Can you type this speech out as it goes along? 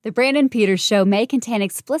The Brandon Peters Show may contain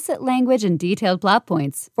explicit language and detailed plot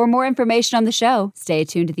points. For more information on the show, stay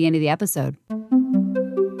tuned to the end of the episode.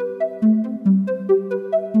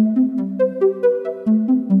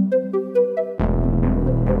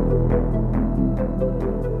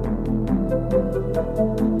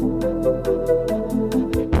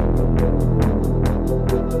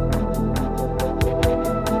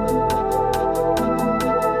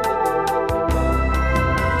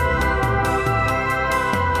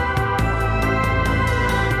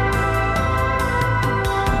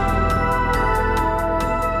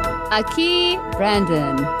 Aki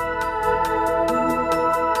Brandon.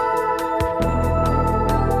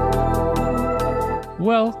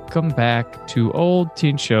 Welcome back to Old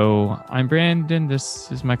Teen Show. I'm Brandon.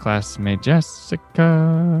 This is my classmate,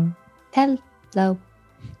 Jessica. Hello.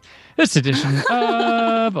 This edition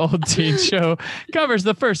of Old Teen Show covers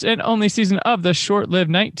the first and only season of the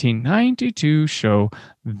short-lived 1992 show,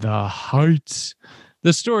 The Heights.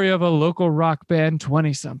 The story of a local rock band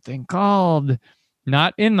 20-something called...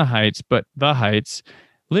 Not in the Heights, but the Heights,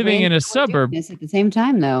 living in a suburb. At the same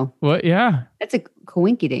time, though. What? Yeah. That's a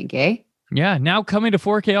coinkydink, eh? Yeah. Now coming to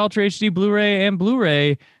 4K Ultra HD Blu-ray and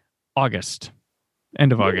Blu-ray August.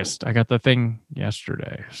 End of August. I got the thing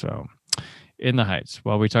yesterday. So in the Heights.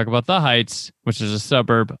 While we talk about the Heights, which is a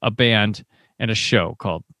suburb, a band, and a show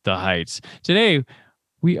called The Heights. Today,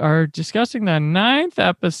 we are discussing the 9th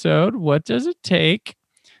episode. What does it take?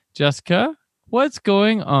 Jessica, what's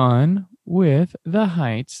going on with The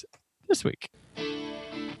Heights this week?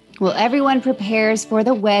 Well, everyone prepares for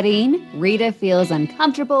the wedding. Rita feels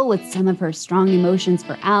uncomfortable with some of her strong emotions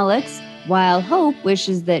for Alex, while Hope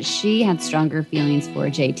wishes that she had stronger feelings for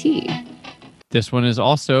JT. This one is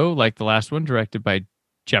also, like the last one, directed by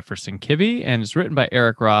Jefferson Kibbe and is written by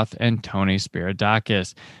Eric Roth and Tony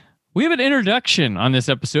Spiridakis. We have an introduction on this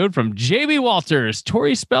episode from Jamie Walters,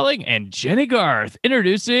 Tori Spelling, and Jenny Garth,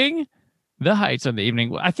 introducing The Heights on the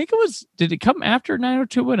evening. I think it was, did it come after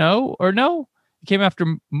 90210 or no? It came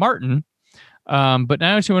after Martin. But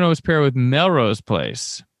 90210 was paired with Melrose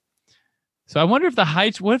Place. So I wonder if The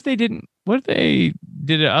Heights, what if they did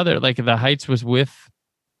it other, like if The Heights was with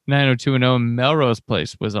 90210 and Melrose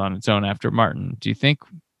Place was on its own after Martin. Do you think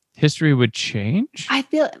history would change? I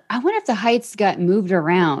wonder if The Heights got moved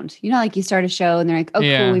around. You know, like you start a show and they're like, oh,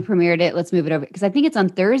 cool, we premiered it. Let's move it over. Because I think it's on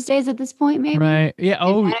Thursdays at this point, maybe. Right. Yeah.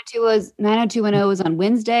 Oh, 90210 was on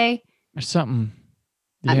Wednesday. Or something.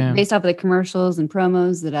 Yeah. Based off of the commercials and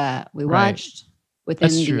promos that we watched within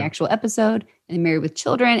the actual episode. And Married with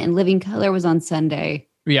Children and Living Color was on Sunday.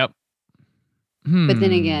 Yep. But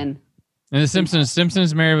then again. And The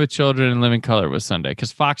Simpsons Married with Children and Living Color was Sunday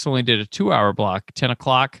because Fox only did a 2-hour block, 10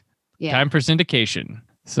 o'clock. Yeah. Time for syndication.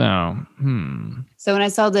 So, So when I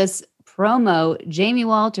saw this promo, Jamie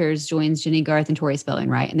Walters joins Jenny Garth and Tori Spelling,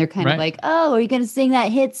 right? And they're kind of like, oh, are you going to sing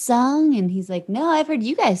that hit song? And he's like, no, I've heard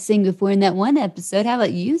you guys sing before in that one episode. How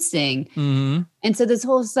about you sing? Mm-hmm. And so this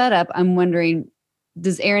whole setup, I'm wondering,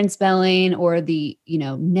 does Aaron Spelling or the,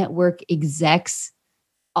 network execs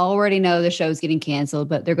already know the show's getting canceled,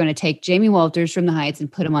 but they're going to take Jamie Walters from The Heights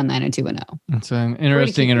and put him on 90210? That's an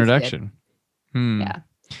interesting introduction. Yeah.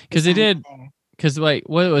 Because they did,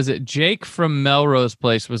 what was it? Jake from Melrose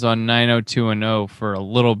Place was on 90210 for a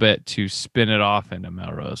little bit to spin it off into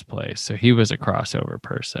Melrose Place. So he was a crossover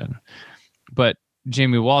person. But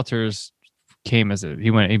Jamie Walters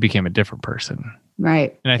he became a different person.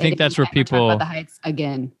 Right. And I think that's where people talk about The Heights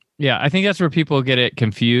again. Yeah, I think that's where people get it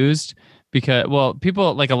confused because,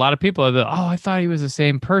 people, like a lot of people are I thought he was the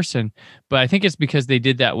same person. But I think it's because they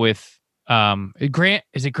did that with Grant.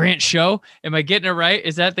 Is it Grant Show? Am I getting it right?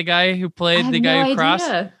 Is that the guy who played the guy who crossed?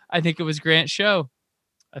 I think it was Grant Show.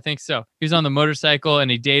 I think so. He was on the motorcycle and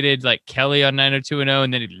he dated like Kelly on 90210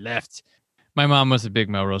 and then he left. My mom was a big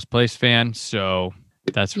Melrose Place fan, so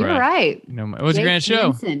that's right. You're right. It was Grant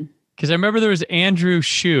Show. Because I remember there was Andrew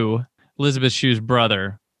Shue, Elizabeth Shue's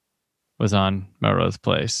brother, was on Melrose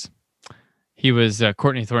Place. He was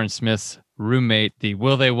Courtney Thorne-Smith's roommate, the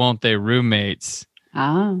Will They Won't They roommates.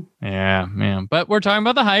 Oh. Yeah, man. But we're talking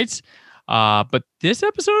about The Heights. But this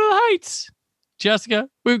episode of The Heights, Jessica,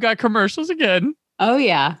 we've got commercials again. Oh,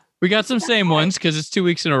 yeah. We got some same ones because it's 2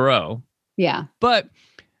 weeks in a row. Yeah. But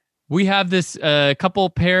we have this couple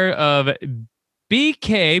pair of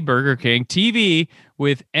BK, Burger King, TV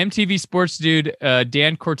with MTV sports dude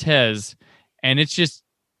Dan Cortez. And it's just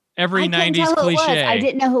every 90s cliche. I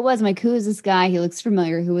didn't know who it was. I'm like, who is this guy? He looks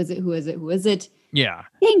familiar. Who is it? Who is it? Who is it? Yeah.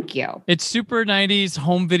 Thank you. It's super 90s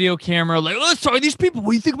home video camera. Like, let's talk to these people.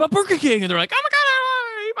 What do you think about Burger King? And they're like, oh my God,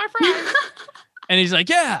 eat my friend. And he's like,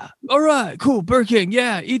 yeah, all right, cool, Burger King.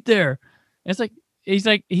 Yeah, eat there. And it's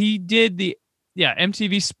like, he did the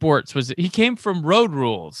MTV Sports he came from Road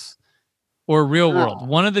Rules or Real World.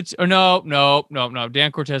 One of the no.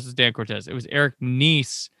 Dan Cortez was Dan Cortez. It was Eric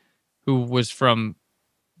Neese who was from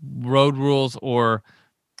Road Rules or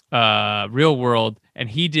Real World, and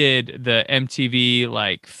he did the MTV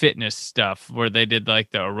like fitness stuff where they did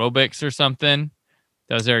like the aerobics or something.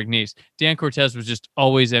 That was Eric Neese. Dan Cortez was just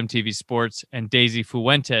always MTV Sports, and Daisy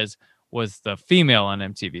Fuentes was the female on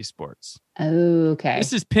MTV Sports. Oh, okay.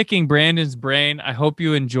 This is picking Brandon's brain. I hope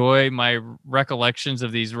you enjoy my recollections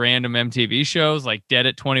of these random MTV shows like Dead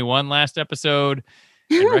at 21 last episode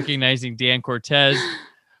and recognizing Dan Cortez.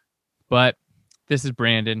 But this is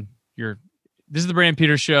Brandon. This is the Brandon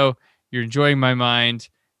Peters Show. You're enjoying my mind.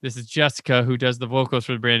 This is Jessica, who does the vocals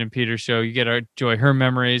for the Brandon Peters Show. You get to enjoy her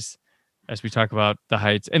memories as we talk about the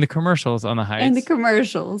Heights and the commercials on the Heights. And the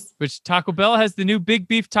commercials. Which Taco Bell has the new big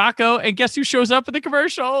beef taco. And guess who shows up in the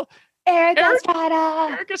commercial? Eric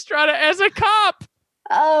Estrada. Eric Estrada as a cop.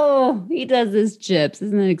 Oh, he does his chips.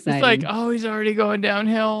 Isn't that exciting? It's like, he's already going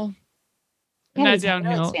downhill. Not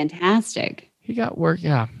downhill. It's fantastic. He got work.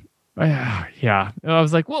 Yeah. Yeah. I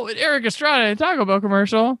was like, well, Eric Estrada in a Taco Bell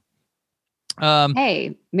commercial.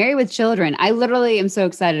 Hey, Married with Children. I literally am so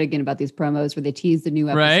excited again about these promos where they tease the new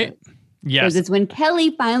episode. Right? Yes. Because it's when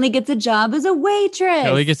Kelly finally gets a job as a waitress.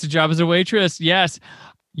 Yes.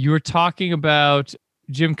 You were talking about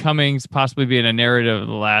Jim Cummings possibly being a narrative of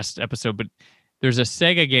the last episode, but there's a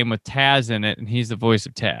Sega game with Taz in it, and he's the voice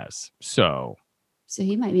of Taz. So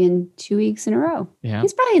he might be in 2 weeks in a row. Yeah.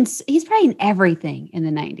 He's probably in everything in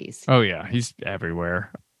the 90s. Oh, yeah. He's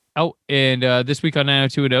everywhere. Oh, and this week on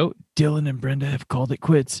 90210, Dylan and Brenda have called it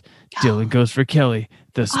quits. Dylan goes for Kelly.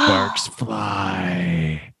 The sparks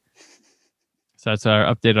fly. So that's our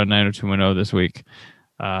update on 90210 this week.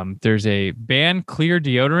 There's a ban clear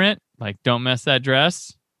deodorant. Like, don't mess that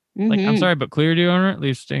dress. Mm-hmm. Like, I'm sorry, but clear deodorant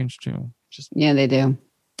leaves stains too. Yeah, they do.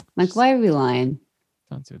 Like, why are we lying?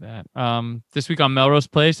 Don't do that. This week on Melrose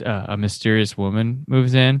Place, a mysterious woman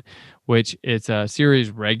moves in, which it's a series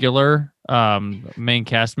regular main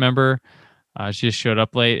cast member. She just showed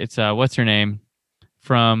up late. It's what's her name?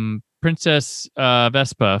 From Princess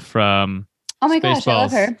Vespa from Oh my gosh, I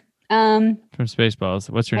love her. From Spaceballs.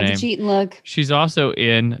 What's her name? Cheat and look. She's also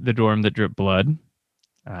in The Dorm That Dripped Blood.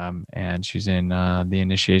 And she's in The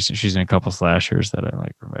Initiation. She's in a couple slashers that I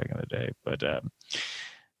like from back in the day. But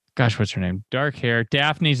gosh, what's her name? Dark hair.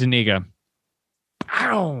 Daphne Zuniga.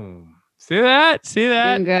 Ow. See that?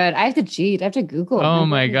 Doing good. I have to cheat. I have to Google. Oh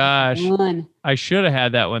my gosh. I should have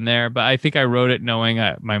had that one there, but I think I wrote it knowing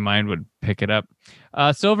my mind would pick it up.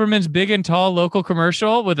 Silverman's big and tall local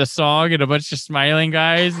commercial with a song and a bunch of smiling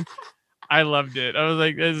guys. I loved it. I was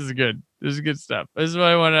like, this is good. This is good stuff. This is what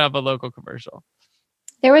I wanted to have a local commercial.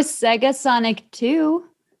 There was Sega Sonic 2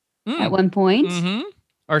 at one point. Mm-hmm.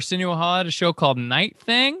 Arsenio Hall had a show called Night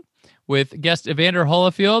Thing with guest Evander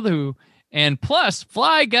Holyfield, and plus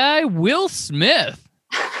Fly Guy Will Smith.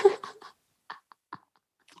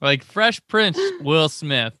 Like Fresh Prince Will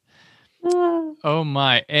Smith. Oh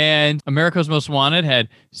my. And America's Most Wanted had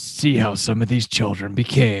See How Some of These Children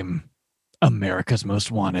Became America's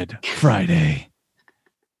Most Wanted Friday.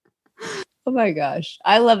 Oh my gosh.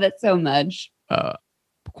 I love it so much.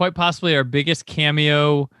 Quite possibly our biggest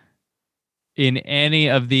cameo in any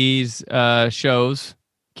of these shows.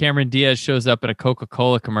 Cameron Diaz shows up in a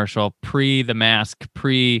Coca-Cola commercial pre The Mask,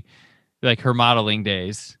 pre like her modeling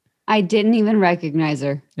days. I didn't even recognize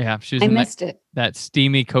her. Yeah, she was. I missed it. That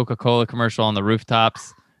steamy Coca-Cola commercial on the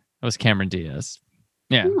rooftops. That was Cameron Diaz.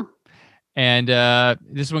 Yeah. Huh. And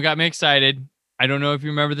this one got me excited. I don't know if you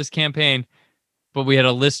remember this campaign, but we had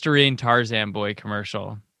a Listerine Tarzan Boy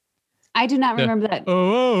commercial. I do not remember that.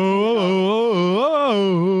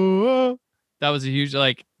 That was a huge,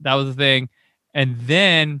 that was the thing. And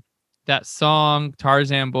then that song,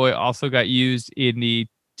 Tarzan Boy, also got used in the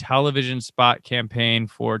television spot campaign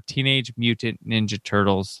for Teenage Mutant Ninja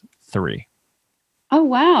Turtles 3. Oh,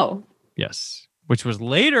 wow. Yes. Which was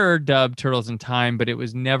later dubbed Turtles in Time, but it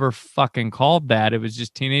was never fucking called that. It was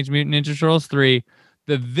just Teenage Mutant Ninja Turtles 3.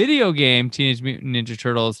 The video game, Teenage Mutant Ninja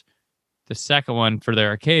Turtles, the second one for the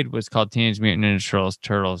arcade was called Teenage Mutant Ninja Turtles,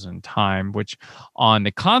 Turtles in Time, which on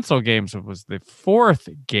the console games was the fourth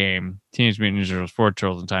game, Teenage Mutant Ninja Turtles 4,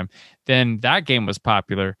 Turtles in Time. Then that game was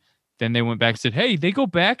popular. Then they went back and said, hey, they go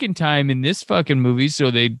back in time in this fucking movie. So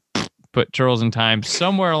they put Turtles in Time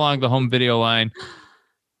somewhere along the home video line.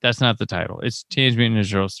 That's not the title. It's Teenage Mutant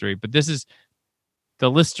Ninja Turtles 3. But this is the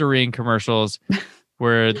Listerine commercials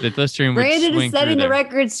where the Listerine would Brandon swing is setting the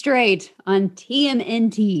record straight on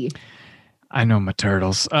TMNT. I know my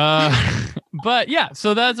turtles. But yeah,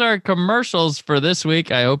 so that's our commercials for this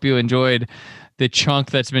week. I hope you enjoyed the chunk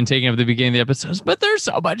that's been taken up at the beginning of the episodes, but they're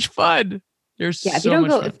so much fun. If you don't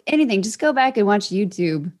go, if anything, just go back and watch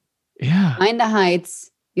YouTube. Yeah. Find the Heights.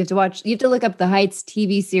 You have to look up the Heights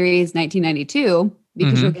TV series 1992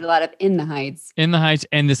 because you'll get a lot of In the Heights. In the Heights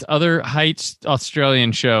and this other Heights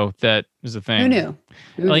Australian show that is a thing. Who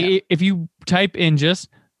knew? If you type in just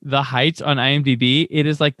The Heights on IMDb, it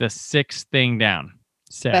is like the 6th thing down.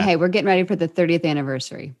 Sad. But hey, we're getting ready for the 30th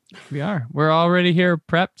anniversary. We are. We're already here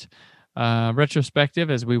prepped.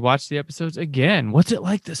 Retrospective as we watch the episodes again. What's it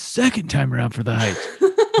like the second time around for The Heights?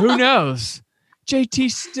 Who knows?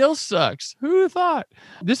 JT still sucks. Who would have thought?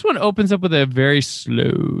 This one opens up with a very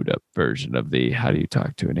slowed up version of the How Do You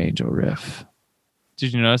Talk to an Angel riff.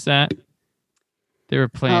 Did you notice that? They were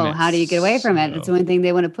playing it. How do you get away from it? It's the only thing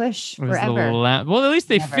they want to push forever. Well, at least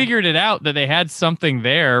they figured it out that they had something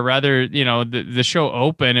there. Rather, the show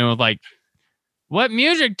opened and was like, what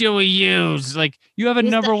music do we use? Like, you have a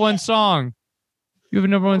number one song. You have a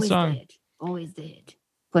number one song. Always did.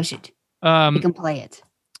 Push it. You can play it.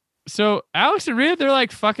 So Alex and Rita, they're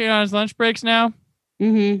like fucking on his lunch breaks now.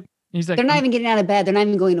 Mm-hmm. He's like, they're not even getting out of bed. They're not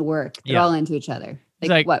even going to work. They're all into each other.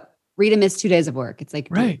 Like what? Rita missed 2 days of work. It's like,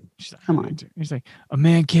 right. Like, come on. He's like, a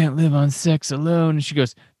man can't live on sex alone. And she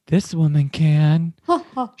goes, this woman can.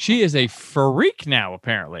 She is a freak now,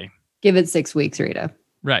 apparently. Give it 6 weeks, Rita.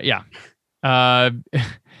 Right. Yeah.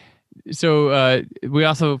 So we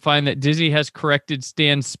also find that Dizzy has corrected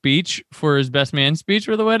Stan's speech for his best man speech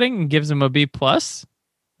for the wedding and gives him a B+.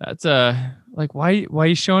 That's like, why are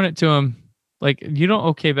you showing it to him? Like, you don't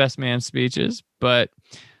okay best man speeches, but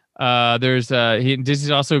there's Dizzy's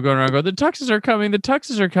also going around going, the tuxes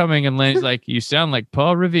are coming, and Lenny's like, you sound like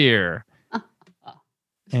Paul Revere.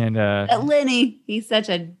 And Lenny, he's such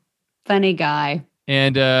a funny guy.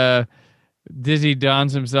 And Dizzy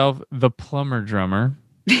dons himself the plumber drummer.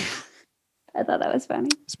 I thought that was funny.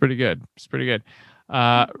 It's pretty good.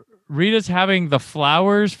 Rita's having the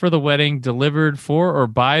flowers for the wedding delivered for or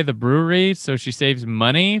by the brewery, so she saves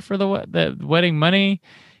money for the wedding money.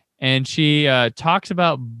 And she talks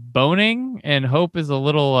about boning, and Hope is a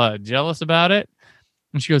little jealous about it.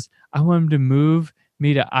 And she goes, I want him to move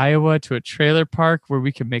me to Iowa to a trailer park where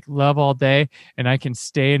we can make love all day, and I can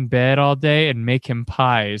stay in bed all day and make him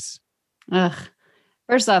pies. Ugh.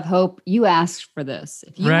 First off, Hope, you asked for this.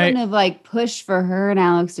 If you wouldn't have pushed for her and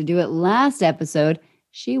Alex to do it last episode,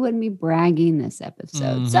 she wouldn't be bragging this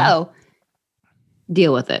episode. Mm-hmm. So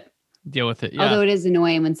deal with it. Yeah. Although it is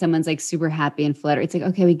annoying when someone's like super happy and fluttered. It's like,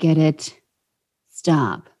 okay, we get it.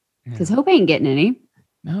 Stop. Because Hope ain't getting any.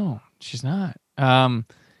 No, she's not.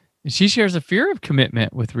 She shares a fear of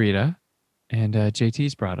commitment with Rita, and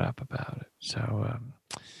JT's brought up about it. So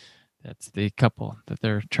that's the couple that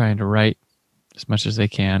they're trying to write as much as they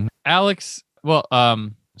can.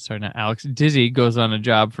 Dizzy goes on a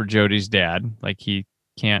job for Jody's dad. Like, he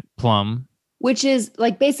can't plumb. Which is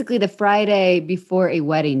like basically the Friday before a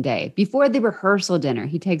wedding day. Before the rehearsal dinner,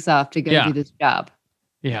 he takes off to go do this job.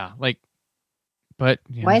 Yeah, but...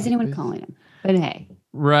 Why is anyone calling him? But hey.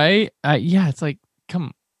 Right? It's like,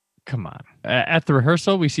 come on. At the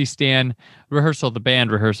rehearsal, we see Stan... the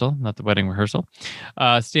band rehearsal, not the wedding rehearsal.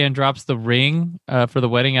 Stan drops the ring for the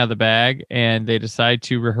wedding out of the bag, and they decide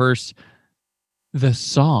to rehearse the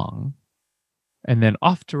song, and then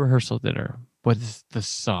off to rehearsal dinner. What is the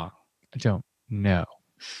song? I don't know,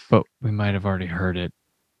 but we might have already heard it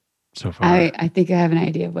so far. I think I have an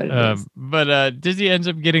idea of what it is. But Dizzy ends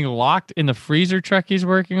up getting locked in the freezer truck he's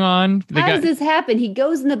working on. How does this happen? He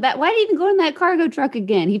goes in the back. Why did he even go in that cargo truck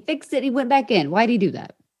again? He fixed it. He went back in. Why did he do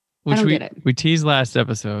that? I don't get it. We teased last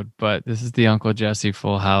episode, but this is the Uncle Jesse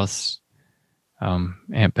Full House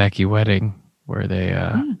Aunt Becky wedding where they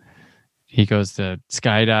he goes to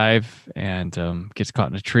skydive and gets caught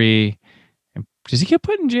in a tree. And does he get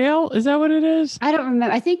put in jail? Is that what it is? I don't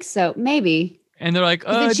remember. I think so. Maybe. And they're like,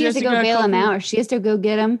 oh, she has to go bail him out, or she has to go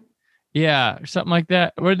get him. Yeah, or something like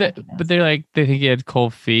that. But they think he had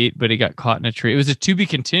cold feet, but he got caught in a tree. It was a to be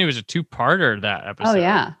continued. It was a two-parter, that episode. Oh,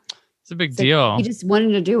 yeah. It's a big deal. He just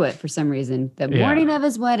wanted to do it for some reason. The morning of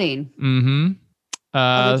his wedding. Mm-hmm.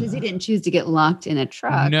 Because he didn't choose to get locked in a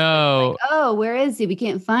truck. No. Like, oh, where is he? We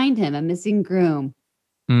can't find him. A missing groom.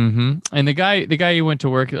 Mm-hmm. And the guy who went to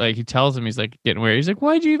work, like, he tells him, he's like getting weird. He's like,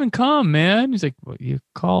 why'd you even come, man? He's like, well, you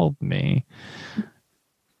called me.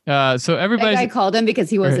 So everybody. That guy called him because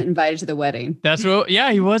he wasn't invited to the wedding. That's what.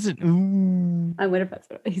 Yeah, he wasn't. Ooh. I wonder if that's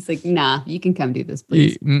what. He's like, nah, you can come do this,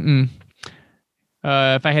 please. If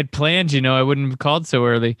I had planned, I wouldn't have called so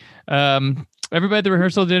early. Everybody at the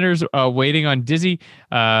rehearsal dinner's waiting on Dizzy.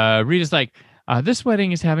 Rita's like, this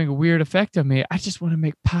wedding is having a weird effect on me. I just want to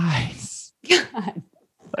make pies. God.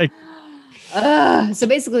 Like, So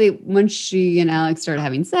basically, once she and Alex started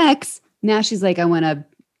having sex, now she's like, I want to.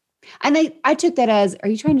 And I took that as, are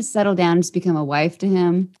you trying to settle down and just become a wife to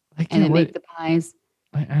him and then make the pies?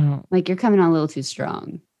 I don't like. You're coming on a little too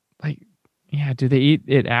strong. Like, yeah. Do they eat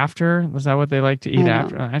it after? Was that what they like to eat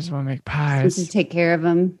after? I just want to make pies. So to take care of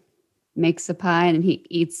him, makes a pie, and then he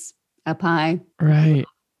eats a pie. Right.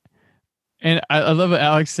 And I love what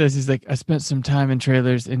Alex says. He's like, I spent some time in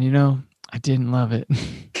trailers, and I didn't love it.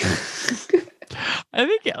 I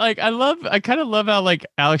think I kind of love how like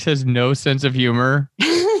Alex has no sense of humor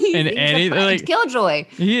in anything. Like Killjoy.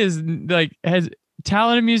 He is like has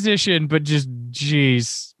talented musician, but just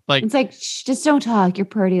geez. Like it's like just don't talk. You're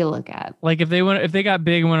pretty to look at. Like if they got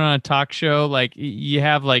big and went on a talk show, like you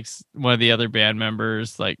have like one of the other band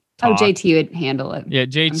members like talk. Oh, JT would handle it. Yeah,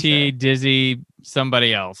 JT, sure. Dizzy,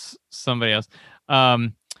 somebody else.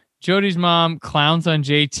 Jodi's mom clowns on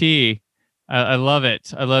JT. I love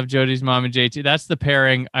it. I love Jodi's mom and JT. That's the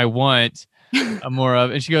pairing I want more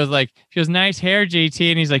of. And she goes, nice hair, JT.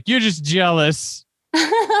 And he's like, you're just jealous.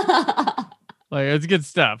 Like, it's good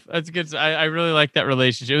stuff. That's good. I really like that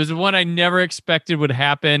relationship. It was one I never expected would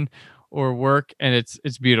happen or work. And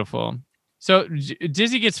it's beautiful. So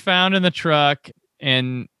Dizzy gets found in the truck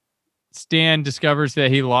and Stan discovers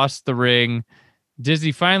that he lost the ring.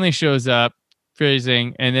 Dizzy finally shows up,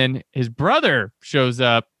 freezing, and then his brother shows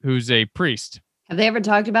up, who's a priest. Have they ever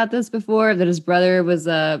talked about this before? That his brother was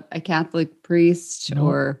a Catholic priest, no.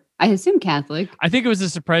 Or I assume Catholic. I think it was a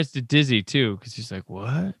surprise to Dizzy too, because he's like,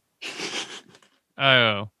 "What?"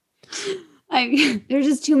 Oh, there's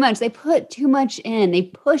just too much. They put too much in. They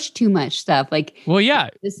push too much stuff. Like, well, yeah,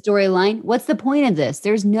 the storyline. What's the point of this?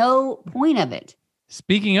 There's no point of it.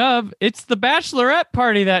 Speaking of, it's the bachelorette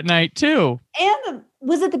party that night too. And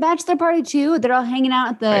was it the bachelor party too? They're all hanging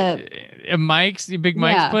out at the Mike's, big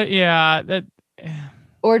Mike's place. Yeah, that.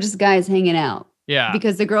 Or just guys hanging out. Yeah,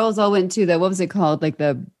 because the girls all went to what was it called? Like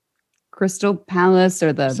the Crystal Palace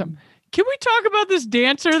or the. Can we talk about this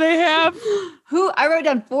dancer they have? Who I wrote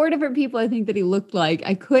down 4 different people I think that he looked like.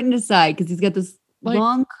 I couldn't decide because he's got this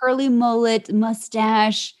long curly mullet,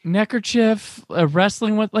 mustache, neckerchief,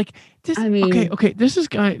 wrestling with like this. I mean, okay. This is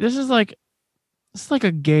like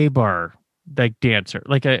a gay bar like dancer,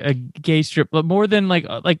 like a gay strip, but more than like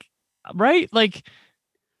right, like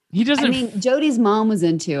he doesn't. I mean, Jodi's mom was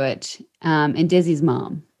into it, and Dizzy's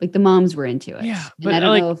mom, like the moms were into it. Yeah, but and I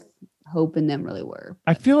don't know if Hope and them really were.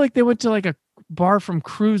 I feel like they went to like a bar from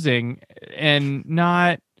cruising and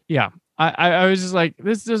not. Yeah, I was just like,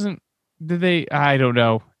 this doesn't. Did they? I don't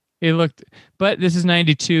know. It looked, but this is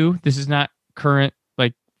 92. This is not current.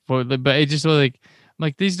 Like, but it just was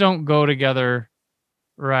like these don't go together,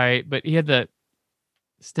 right? But he had the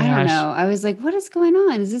stash. I don't know. I was like, what is going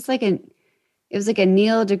on? Is this like it was like a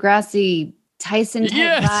Neil deGrasse Tyson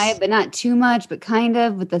type vibe, but not too much, but kind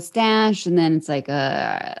of with the stash. And then it's like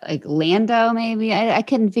Lando, maybe. I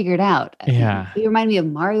couldn't figure it out. Yeah, he reminded me of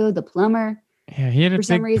Mario the plumber. Yeah, he had a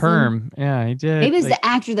big perm. Yeah, he did. Maybe it's the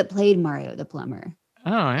actor that played Mario the plumber. Oh,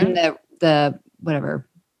 yeah. In the whatever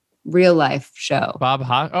real life show. Bob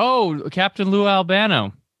Hock. Oh, Captain Lou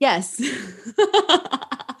Albano. Yes. Those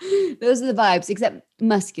are the vibes, except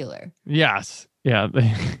muscular. Yes. Yeah.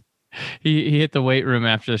 He hit the weight room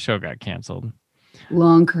after the show got canceled.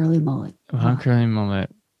 Long curly mullet. Curly mullet.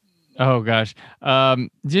 Oh gosh.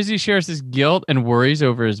 Dizzy shares his guilt and worries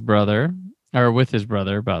over his brother. Or with his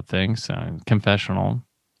brother about things. Confessional.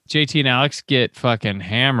 JT and Alex get fucking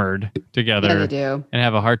hammered together. Yeah, they do. And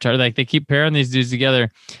have a hard time. Like they keep pairing these dudes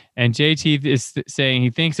together. And JT is saying he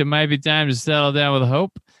thinks it might be time to settle down with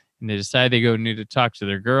Hope. And they decide they need to talk to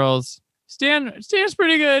their girls. Stan's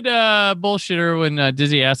pretty good bullshitter when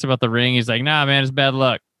Dizzy asks about the ring. He's like, nah, man, it's bad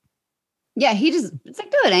luck. Yeah, it's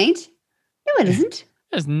like, no, it ain't. No, it isn't.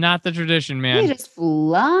 That's not the tradition, man. You're just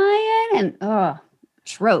flying and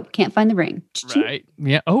trope. Can't find the ring. Right.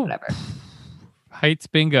 Yeah. Oh, whatever. Heights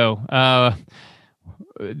bingo.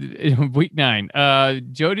 Week 9.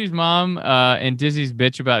 Jodi's mom and Dizzy's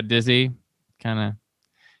bitch about Dizzy. Kind of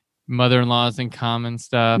mother-in-laws in common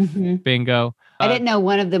stuff. Mm-hmm. Bingo. I didn't know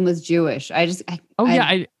one of them was Jewish. I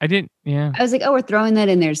didn't. Yeah. I was like, we're throwing that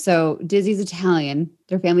in there. So Dizzy's Italian.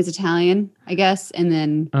 Their family's Italian, I guess. And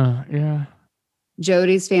then yeah.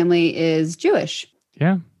 Jodi's family is Jewish.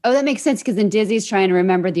 Yeah. Oh, that makes sense because then Dizzy's trying to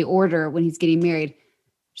remember the order when he's getting married.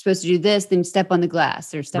 You're supposed to do this, then step on the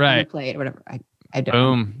glass or step on the plate or whatever. I don't know.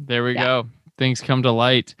 Boom. There we go. Things come to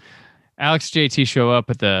light. Alex and JT show up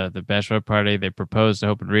at the bachelor party. They propose to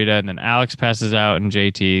Hope and Rita, and then Alex passes out and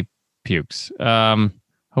JT pukes. What a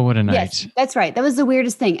night. Yes, that's right. That was the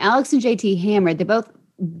weirdest thing. Alex and JT hammered. They both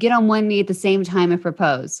get on one knee at the same time and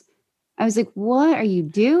propose. I was like, what are you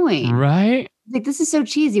doing? Right? Like, this is so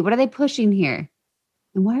cheesy. What are they pushing here?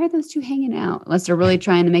 And why are those two hanging out? Unless they're really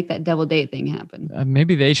trying to make that double date thing happen.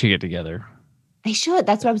 Maybe they should get together. They should.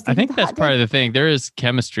 That's what I was thinking. I think that's part of the thing. There is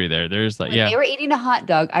chemistry there. There's like, They were eating a hot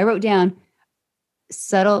dog. I wrote down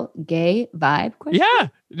subtle gay vibe question. Yeah.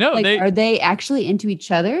 No, are they actually into each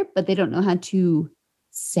other, but they don't know how to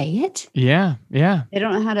say it? Yeah. Yeah. They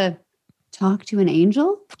don't know how to talk to an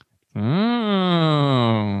angel.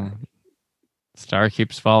 Oh. Star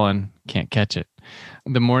keeps falling. Can't catch it.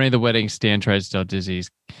 The morning of the wedding, Stan tries to tell Dizzy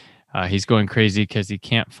he's going crazy because he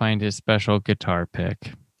can't find his special guitar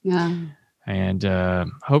pick. Yeah. And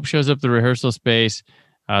Hope shows up the rehearsal space,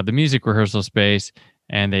 the music rehearsal space,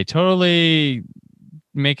 and they totally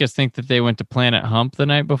make us think that they went to Planet Hump the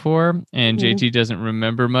night before, and JT doesn't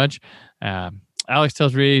remember much. Alex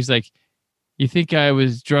tells Rita, he's like, you think I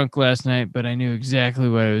was drunk last night, but I knew exactly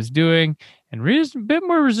what I was doing. And Rita's a bit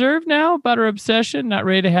more reserved now about her obsession, not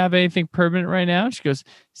ready to have anything permanent right now. She goes,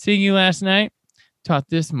 seeing you last night taught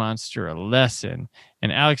this monster a lesson.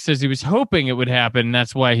 And Alex says he was hoping it would happen, and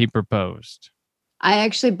that's why he proposed. I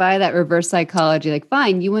actually buy that reverse psychology. Like,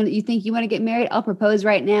 fine, you think you want to get married? I'll propose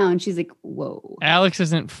right now. And she's like, whoa. Alex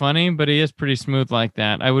isn't funny, but he is pretty smooth like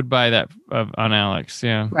that. I would buy that on Alex.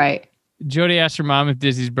 Yeah. Right. Jodi asked her mom if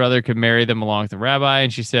Dizzy's brother could marry them along with the rabbi,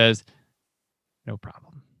 and she says, no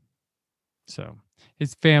problem. So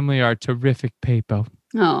his family are terrific people.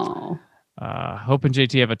 Oh. Hope and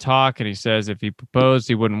JT have a talk, and he says if he proposed,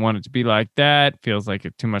 he wouldn't want it to be like that. Feels like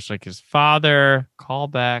it too much like his father. Call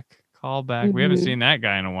back. Mm-hmm. We haven't seen that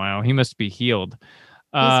guy in a while. He must be healed.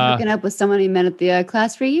 He's hooking up with someone he met at the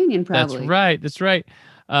class reunion, probably. That's right.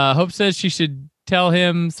 Hope says she should tell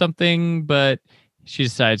him something, but she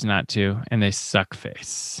decides not to, and they suck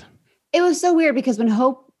face. It was so weird because when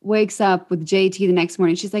Hope wakes up with JT the next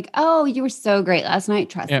morning, she's like, oh, you were so great last night.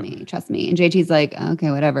 Trust me. And JT's like, okay,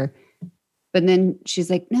 whatever. But then she's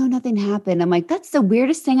like, no, nothing happened. I'm like, that's the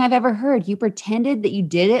weirdest thing I've ever heard. You pretended that you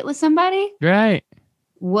did it with somebody? Right.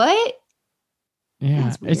 What?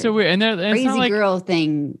 Yeah. It's so weird. And they're crazy girl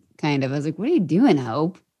thing, kind of. I was like, what are you doing,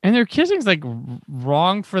 Hope? And their kissing's like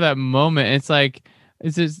wrong for that moment. It's like,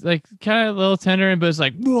 it's just like kind of a little tender, but it's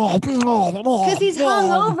like because he's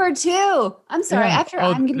hungover too. I'm sorry. Yeah. After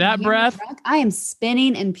I'm getting that breath, drunk, I am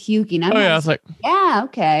spinning and puking. I was like, yeah,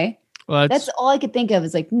 okay. Well, that's all I could think of.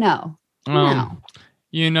 Is like, no.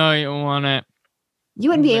 You know you want it. You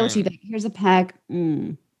wouldn't be able to. Like, here's a pack.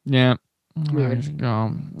 Yeah. Weird.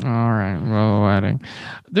 All right. Well, wedding.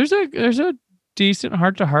 There's a decent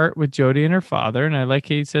heart-to-heart with Jodi and her father, and I like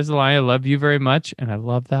he says the line, I love you very much, and I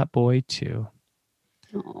love that boy too.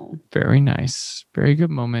 Oh. Very nice. Very good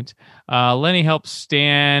moment. Lenny helps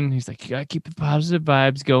Stan. He's like, you gotta keep the positive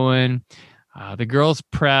vibes going. The girls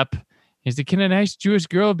prep. He's like, can a nice Jewish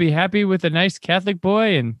girl be happy with a nice Catholic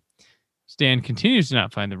boy? And Stan continues to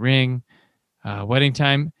not find the ring. Wedding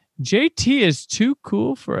time. JT is too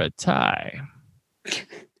cool for a tie.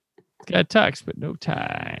 Got tux, but no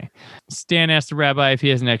tie. Stan asks the rabbi if he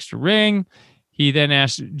has an extra ring. He then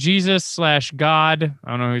asks Jesus/God, I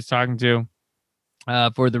don't know who he's talking to,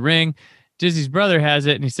 for the ring. Dizzy's brother has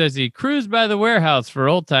it, and he says he cruised by the warehouse for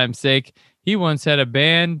old time's sake. He once had a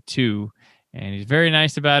band too, and he's very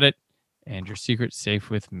nice about it. And your secret's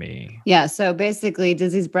safe with me. Yeah, so basically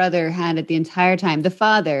Dizzy's brother had it the entire time, the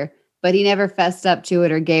father, but he never fessed up to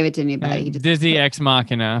it or gave it to anybody. He just Dizzy ex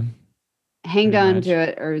machina. Hanged on to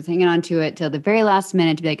it, or was hanging on to it till the very last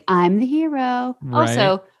minute to be like, I'm the hero. Right.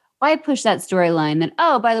 Also, why push that storyline then?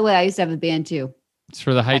 Oh, by the way, I used to have a band too. It's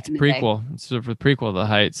for the Heights prequel. It's for the prequel of the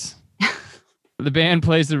Heights. The band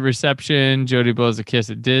plays the reception. Jodi blows a kiss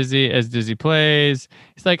at Dizzy as Dizzy plays.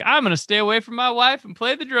 He's like, I'm going to stay away from my wife and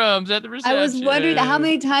play the drums at the reception. I was wondering how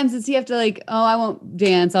many times does he have to like, oh, I won't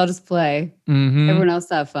dance. I'll just play. Mm-hmm. Everyone else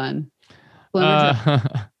have fun.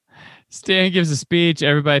 Stan gives a speech.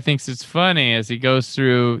 Everybody thinks it's funny as he goes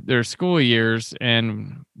through their school years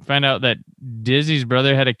and find out that Dizzy's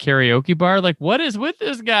brother had a karaoke bar. Like, what is with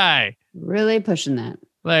this guy? Really pushing that.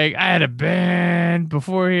 Like, I had a band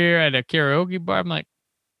before here. I had a karaoke bar. I'm like,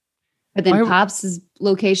 but then Pops'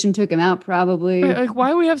 location took him out probably. Like,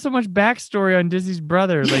 why do we have so much backstory on Dizzy's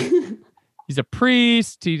brother? Like, he's a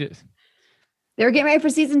priest. They were getting ready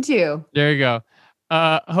for season 2. There you go.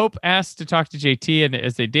 Hope asks to talk to JT, and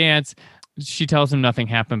as they dance, she tells him nothing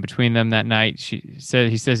happened between them that night. He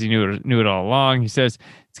says he knew it all along. He says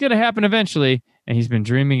it's going to happen eventually, and he's been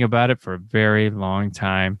dreaming about it for a very long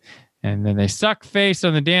time. And then they suck face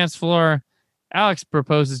on the dance floor. Alex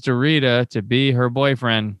proposes to Rita to be her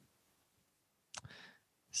boyfriend.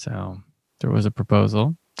 So there was a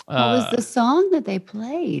proposal. What was the song that they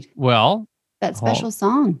played? Well, That special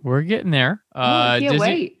song. We're getting there. I can't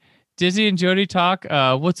wait. Dizzy and Jodi talk.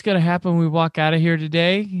 What's going to happen when we walk out of here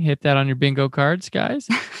today? Hit that on your bingo cards, guys.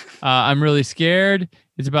 I'm really scared.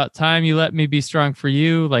 It's about time you let me be strong for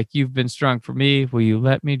you like you've been strong for me. Will you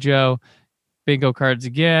let me, Joe? Bingo cards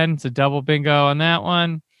again. It's a double bingo on that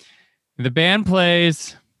one. The band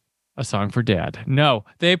plays a song for Dad. No,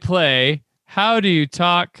 they play How Do You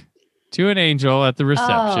Talk to an Angel at the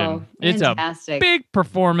reception. Oh, it's a big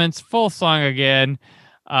performance, full song again.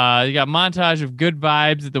 You got montage of good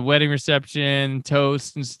vibes at the wedding reception,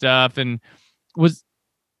 toast and stuff. And was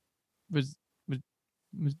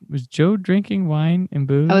Joe drinking wine and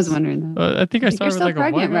booze? I was wondering that. I think I saw her with like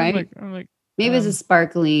pregnant, a wine. right? I'm like, maybe it's a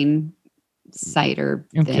sparkling cider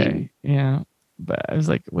thing. Okay, yeah. But I was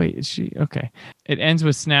like, wait, is she okay? It ends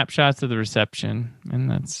with snapshots of the reception, and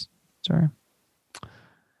that's sorry.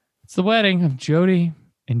 It's the wedding of Jodi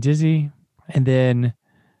and Dizzy, and then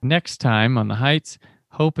next time on the Heights,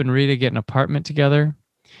 Hope and Rita get an apartment together,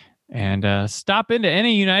 and stop into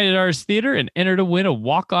any United Artists Theater and enter to win a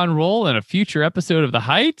walk-on role in a future episode of the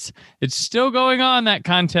Heights. It's still going on, that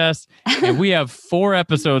contest, and we have 4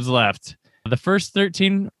 episodes left. The first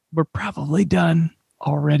 13 were probably done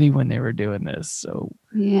already when they were doing this. So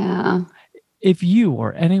yeah, if you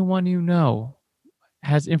or anyone you know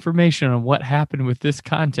has information on what happened with this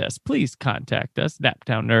contest, please contact us,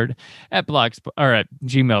 naptownnerd at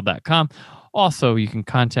gmail.com. Also, you can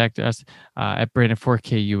contact us at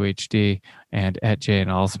Brandon4KUHD and at Jay and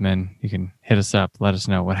Alsman. You can hit us up, let us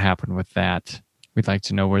know what happened with that. We'd like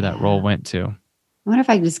to know where that role went to. I wonder if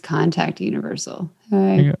I can just contact Universal.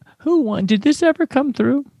 Hey. Who won? Did this ever come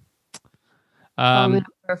through? For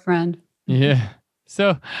a friend. Yeah.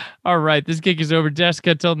 So, all right. This gig is over.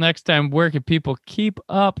 Jessica, till next time, where can people keep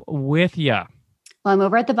up with you? Well, I'm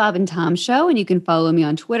over at the Bob and Tom Show, and you can follow me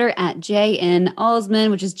on Twitter at JN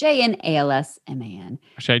Alsman, which is JNALSMAN.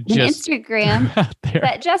 Should I just Instagram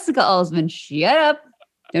at Jessica Alsman. Shut up.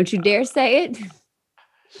 Don't you dare say it.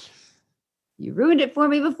 You ruined it for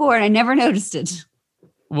me before, and I never noticed it.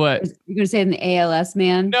 What? You're going to say it in the ALS,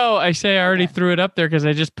 man? No, I already threw it up there because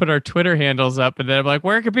I just put our Twitter handles up, and then I'm like,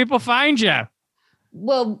 where can people find you?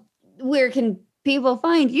 Well, where can people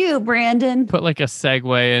find you, Brandon? Put like a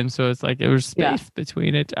segue in, so it's like there was space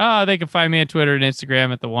between it. They can find me on Twitter and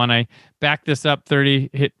Instagram at the one I back this up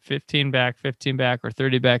 30, hit 15 back, or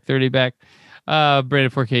 30 back, 30 back. Brandon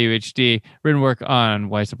 4K UHD. Written work on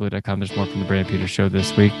wiseblue.com. There's more from the Brandon Peters Show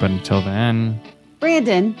this week, but until then,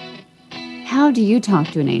 Brandon, how do you talk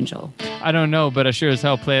to an angel? I don't know, but I sure as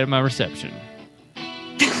hell play it at my reception.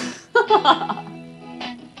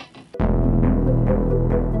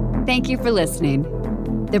 Thank you for listening.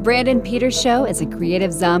 The Brandon Peters Show is a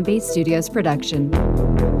Creative Zombie Studios production.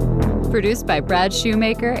 Produced by Brad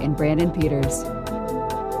Shoemaker and Brandon Peters.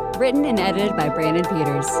 Written and edited by Brandon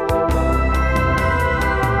Peters.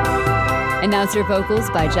 Announcer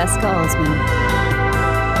vocals by Jessica Alsman.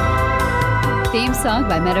 Theme song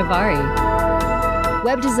by Metavari.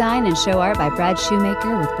 Web design and show art by Brad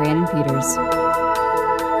Shoemaker with Brandon Peters.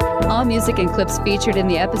 All music and clips featured in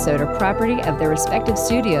the episode are property of their respective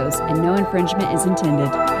studios, and no infringement is intended.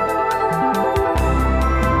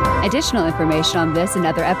 Additional information on this and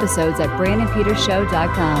other episodes at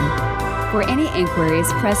BrandonPetersShow.com. For any inquiries,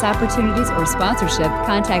 press opportunities, or sponsorship,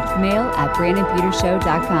 contact mail at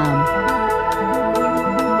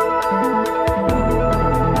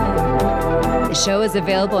BrandonPetersShow.com. The show is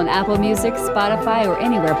available on Apple Music, Spotify, or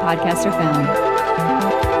anywhere podcasts are found.